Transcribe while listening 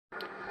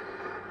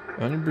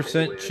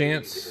100%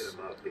 chance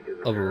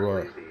of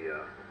Aurora. The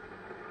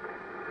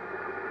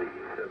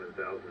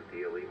 7000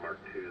 DLE Mark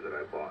II that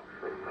I bought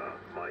from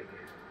Mike,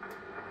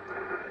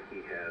 he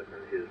has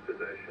in his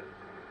possession,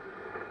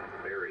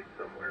 buried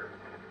somewhere.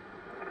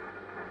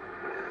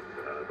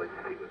 And I'd like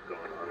to see what's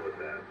going on with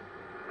that.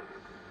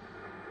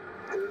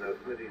 And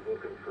Smitty's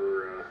looking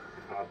for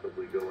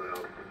possibly going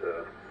out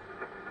to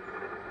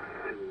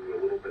a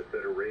little bit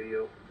better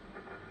radio.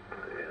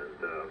 And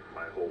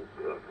my whole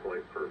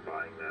point for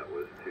buying that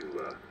was to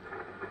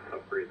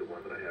upgrade the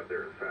one that I have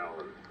there in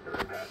Fallon and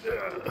then pass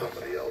it on to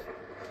somebody else.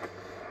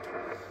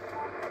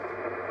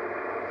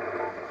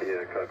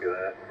 Yeah, copy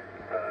that.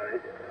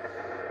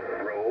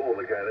 Raul,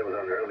 the guy that was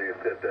on earlier,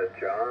 said that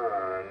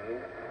John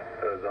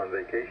is on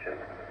vacation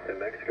in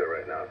Mexico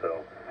right now,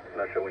 so I'm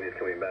not sure when he's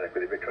coming back.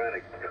 But if you're trying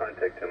to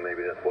contact him,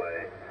 maybe that's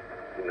why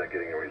you're not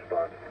getting a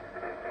response.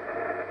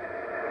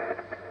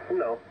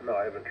 No,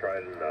 I haven't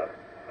tried enough.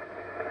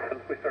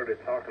 Since we started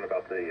talking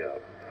about the,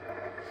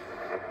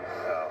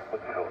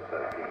 what the hell is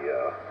that?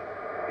 The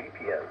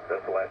VPN.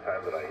 That's the last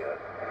time that I,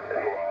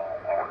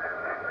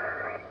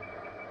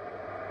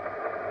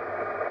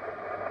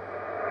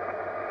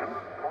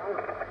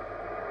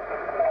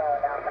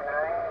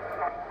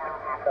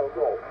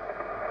 Go.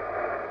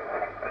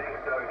 Thanks,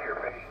 Doug, for your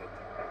patience.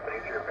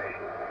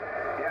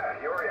 Yeah,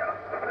 Peoria.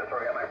 That's where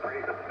I got my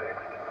braces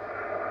fixed.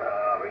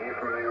 Are you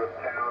familiar with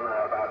the town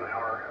about an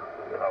hour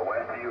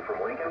west of you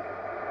from Lincoln?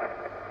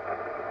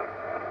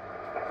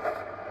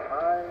 I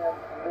am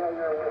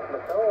familiar with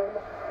Macomb.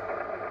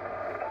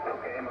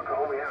 Okay,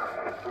 Macomb, yeah.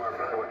 That's where my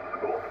brother went to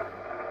school.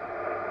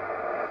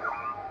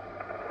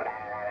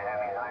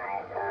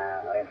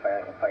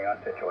 I'll figure out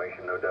the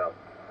situation, no doubt.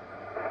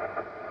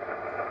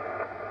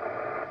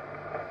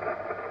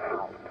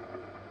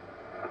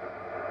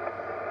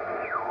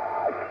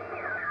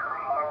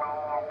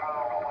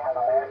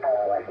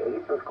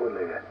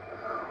 Colega.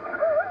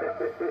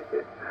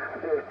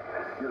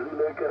 Yo sí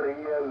le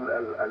querría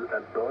al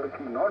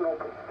Torqui. No.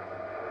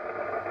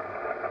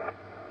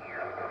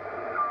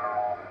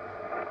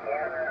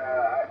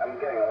 Yeah, I'm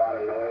getting a lot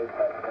of noise,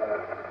 but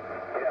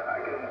yeah,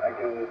 I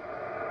can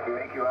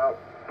make you out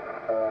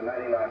 99%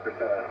 of the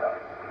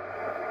time.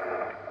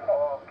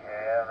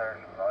 Okay,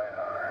 there's noise.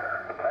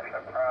 I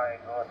should probably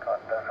go to a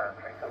different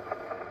frequency.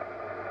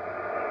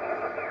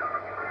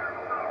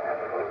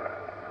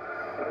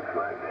 That's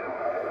my deal.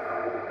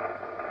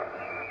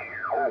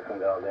 I can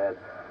go, Dad.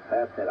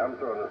 That's it. I'm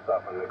throwing the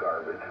stuff in the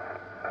garbage.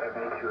 I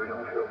bet you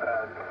don't feel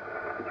bad.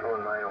 I'm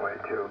throwing mine away,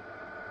 too.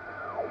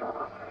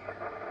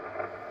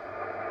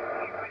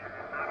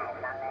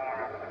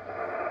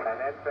 And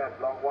that's that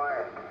low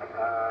wire.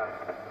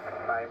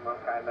 I'm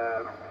kind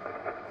of...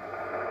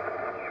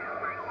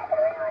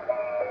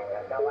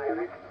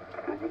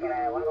 Así que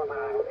le vuelvo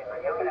para la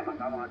continuación y le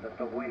pasamos a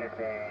Dr. Will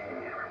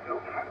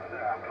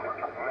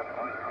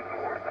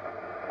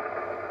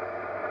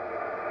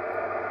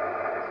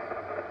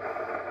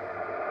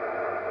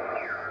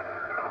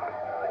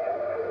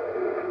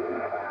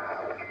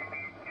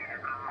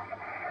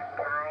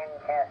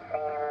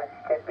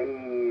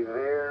be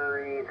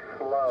very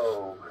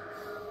slow,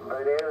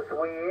 but as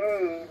we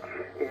age,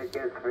 it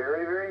gets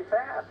very, very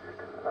fast.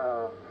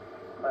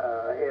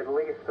 At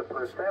least the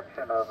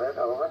perception of it,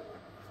 over.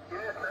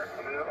 Yes, that's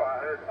you. I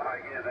heard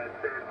that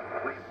said,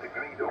 please the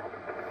green over.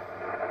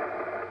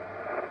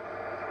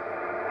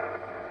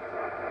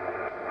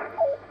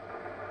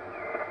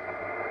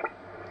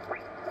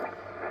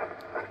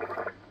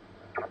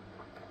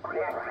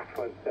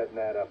 Fun setting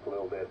that up a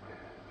little bit.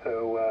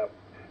 So,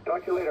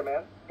 talk to you later,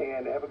 man,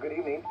 and have a good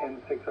evening.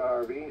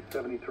 N6RV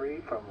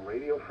 73 from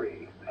Radio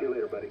Free. See you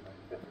later, buddy.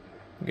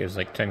 Gives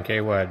like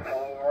 10K wide.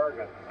 Hello,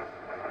 Oregon.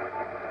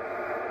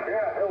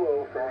 Yeah,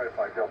 hello. Sorry if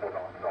I doubled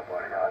on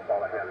somebody. I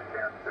thought I had a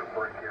chance to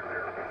break in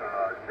there.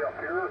 Jeff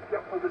here,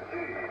 Jeff with a G,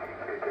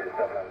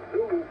 KK7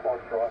 Zulu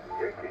Foxtrot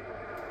Yankee,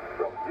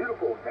 from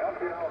beautiful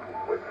downtown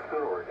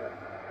Winston, Oregon.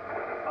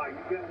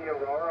 You getting the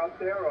Aurora up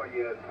there, or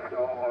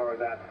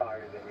that's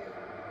higher than you?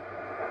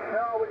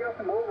 No, we got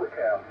some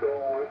overcast, so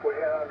if we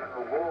had an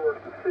Aurora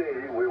to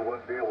see, we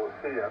wouldn't be able to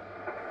see it.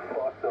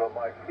 But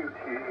my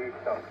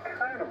QTH, I'm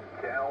kind of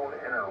down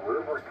in a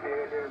river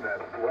canyon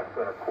that's less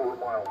than a quarter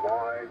mile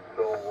wide,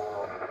 so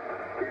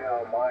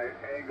yeah, my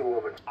angle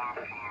of it.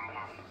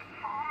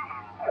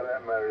 For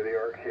that matter, the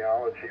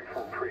archaeology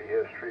from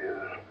prehistory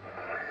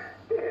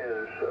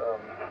is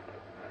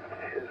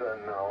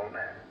unknown,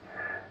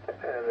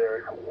 and there.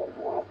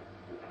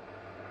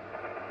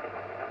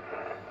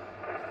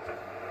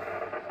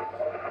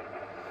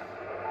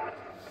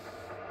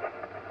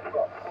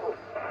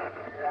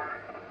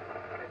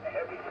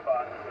 Heavy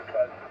spots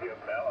because of the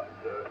imbalance.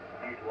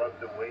 You'd love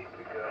to wait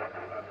to go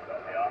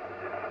on the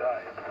opposite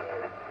side. So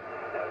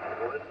I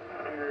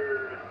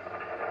wonder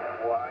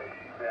why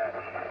that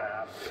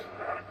happened.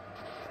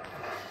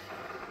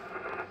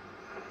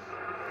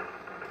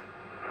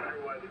 I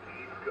wonder why the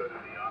Chiefs go to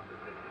the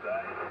opposite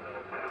side and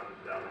they'll down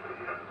south to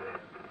the other.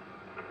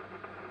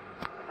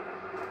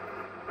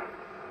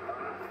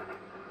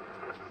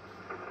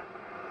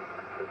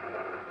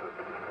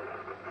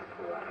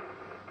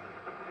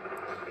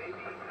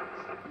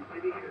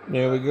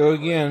 There we go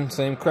again.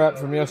 Same crap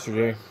from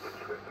yesterday.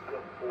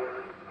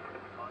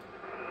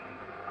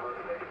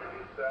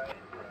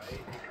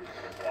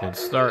 It's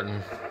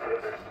starting.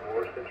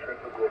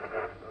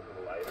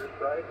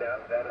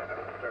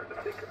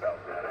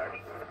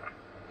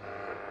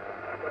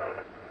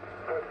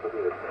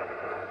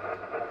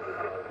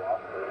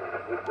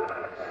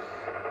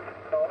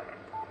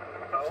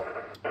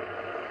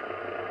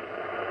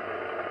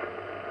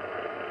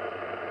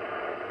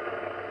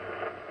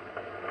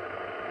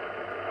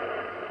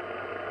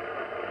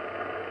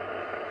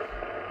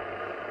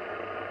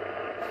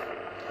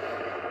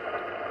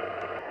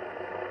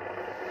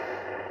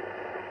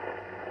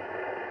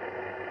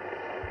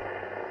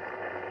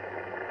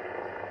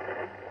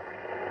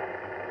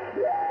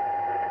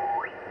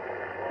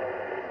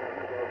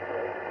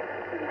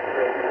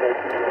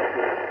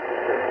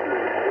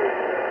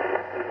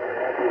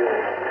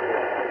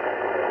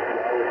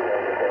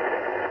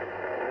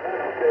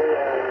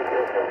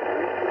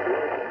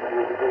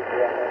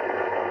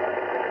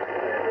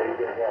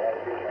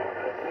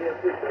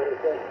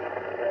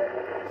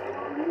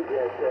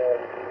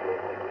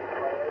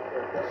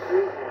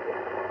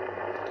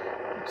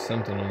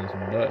 Something on this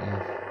button.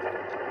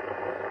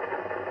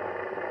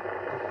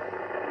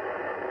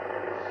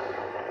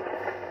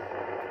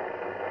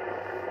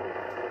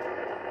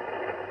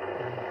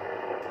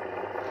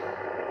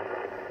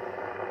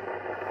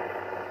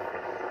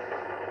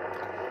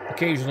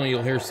 Occasionally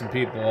you'll hear some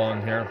people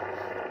on here.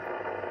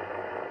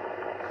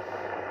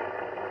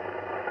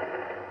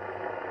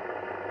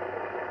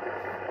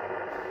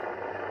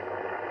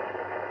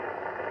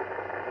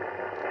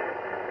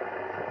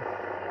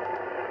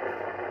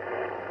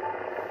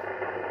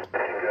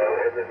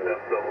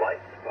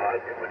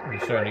 I'm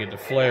starting to get the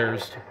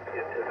flares.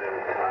 Into the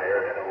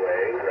tire in a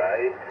way,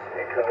 right?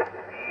 And cause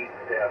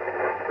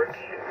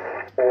friction.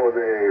 Or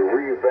they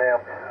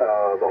revamped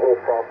the whole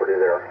property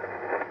there.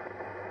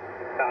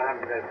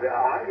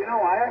 You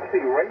know, I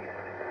actually raced.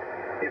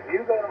 If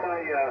you go to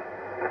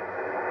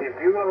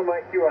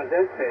my QRZ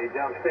page,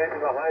 I'm standing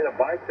behind a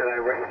bike that I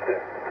raced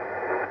there.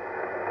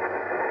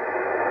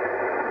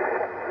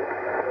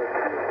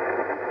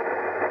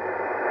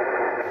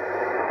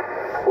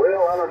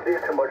 Well, I don't do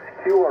too much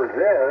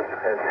QRZs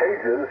and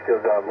pages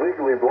because I'm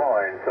legally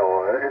blind,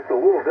 so it's a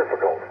little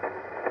difficult.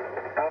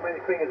 How many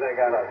fingers I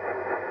got up?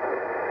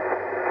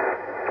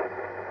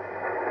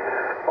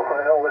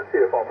 Well, let's see.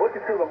 If I'm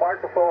looking through the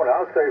microphone,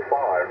 I'll say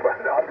 5, but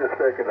I'm just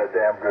taking a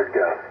damn good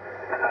guess.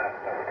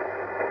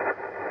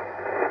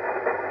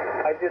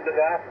 I did the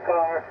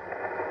NASCAR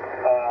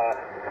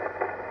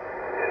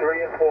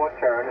 3 and 4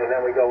 turn, and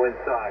then we go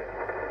inside.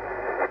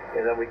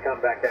 And then we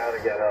come back out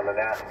again on the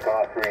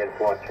NASCAR 3 and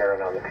 4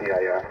 turn on the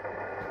PIR.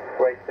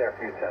 Raced there a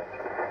few times.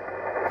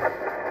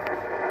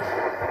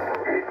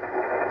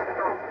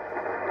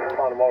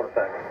 On a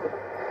motorcycle.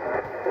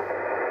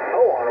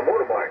 Oh, on a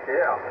motorbike,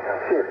 yeah.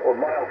 Sure. Or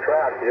mile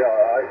track,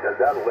 yeah.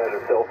 That'll lend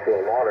itself to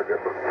a lot of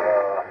different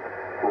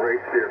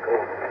race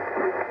vehicles.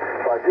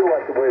 I do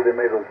like the way they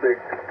made those big,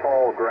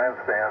 tall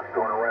grandstands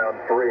going around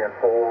 3 and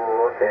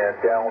 4 and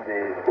down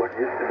what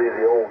used to be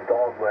the old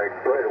dogleg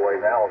straightaway.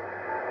 Now,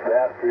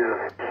 that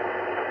is...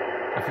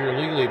 If you're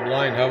legally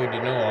blind, how would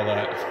you know all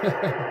that?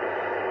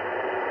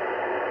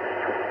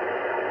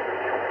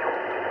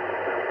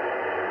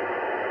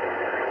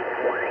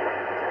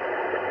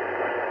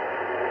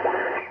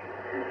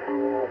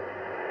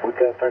 We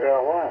can't figure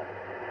out why.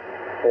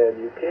 And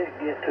you can't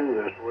get to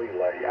this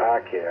relay.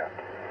 I can't.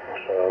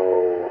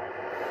 So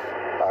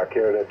I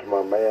carried it to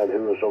my man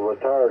who was a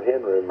retired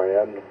Henry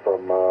man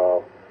from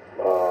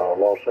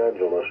Los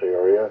Angeles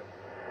area.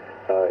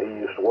 He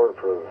used to work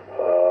for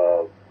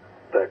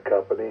that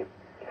company.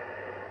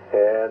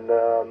 And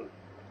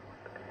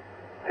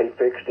he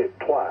fixed it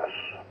twice.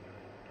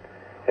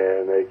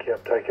 And they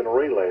kept taking a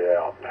relay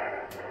out.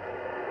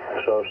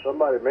 So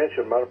somebody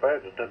mentioned, matter of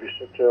fact, the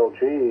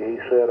W6LG, he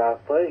said, I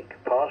think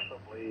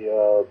possibly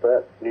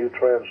that new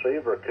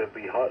transceiver could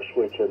be hot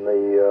switching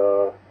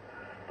the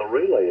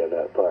relay in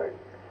that thing.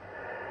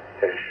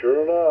 And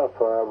sure enough,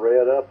 I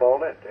read up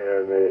on it,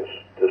 and it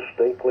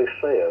distinctly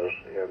says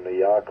in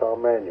the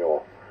ICOM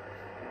manual,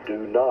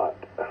 do not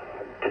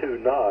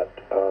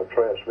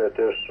transmit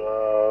this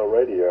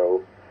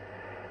radio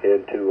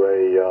into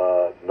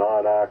a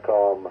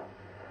non-ICOM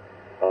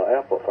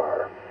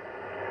amplifier.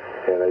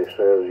 And it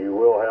says you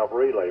will have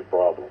relay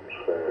problems,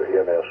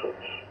 in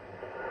essence.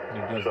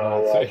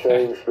 So I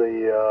changed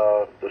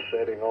the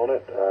setting on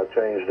it. I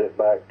changed it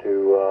back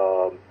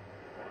to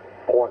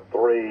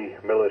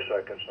 0.3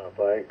 milliseconds, I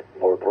think,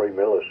 or 3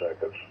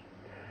 milliseconds.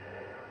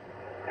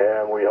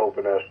 And we're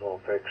hoping that's going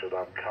to fix it.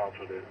 I'm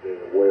confident that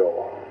it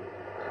will.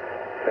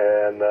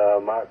 And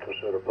might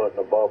consider putting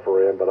a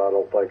buffer in, but I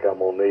don't think I'm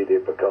going to need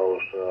it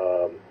because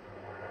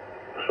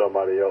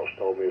somebody else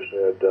told me,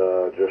 said,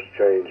 just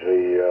change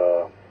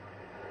the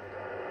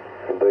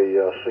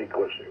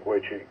sequence in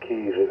which it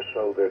keys it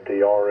so that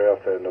the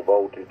RF and the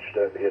voltage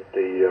doesn't hit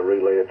the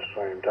relay at the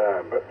same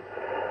time. But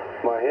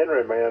my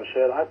Henry man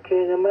said, I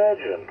can't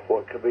imagine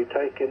what could be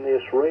taking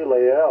this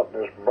relay out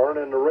and just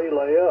burning the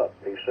relay up.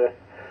 He said,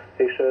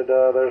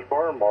 there's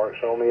burn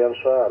marks on the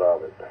inside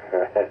of it.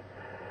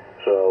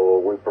 So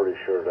we're pretty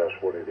sure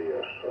that's what it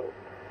is. So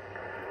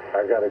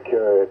I got to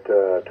carry it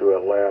to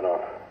Atlanta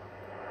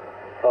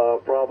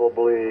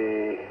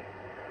probably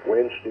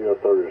Wednesday or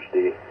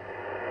Thursday,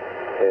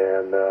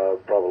 and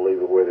probably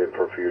leave it with him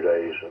for a few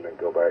days and then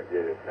go back and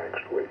get it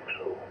next week.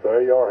 So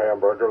there you are,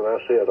 Hamburger.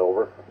 That's it.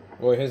 Over.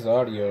 Boy, his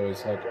audio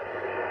is like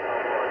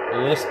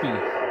lispy.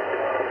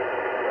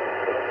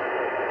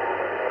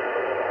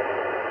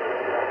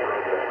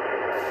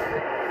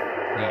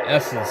 The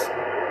S's.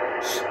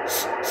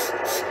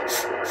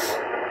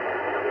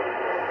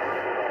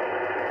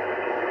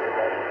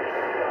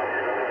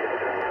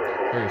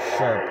 Very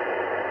sharp.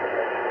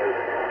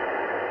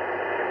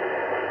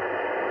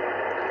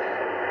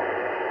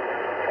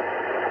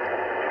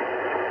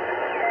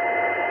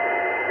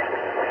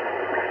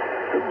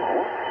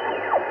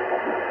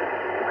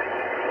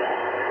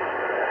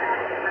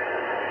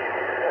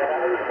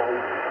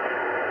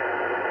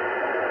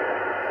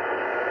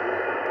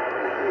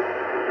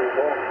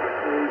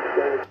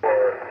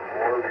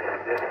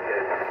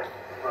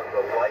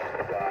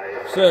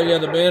 So yeah,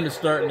 the band is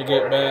starting to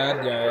get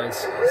bad,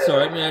 guys. So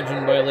I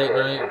imagine by late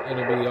night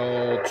it'll be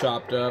all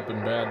chopped up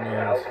and bad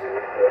news.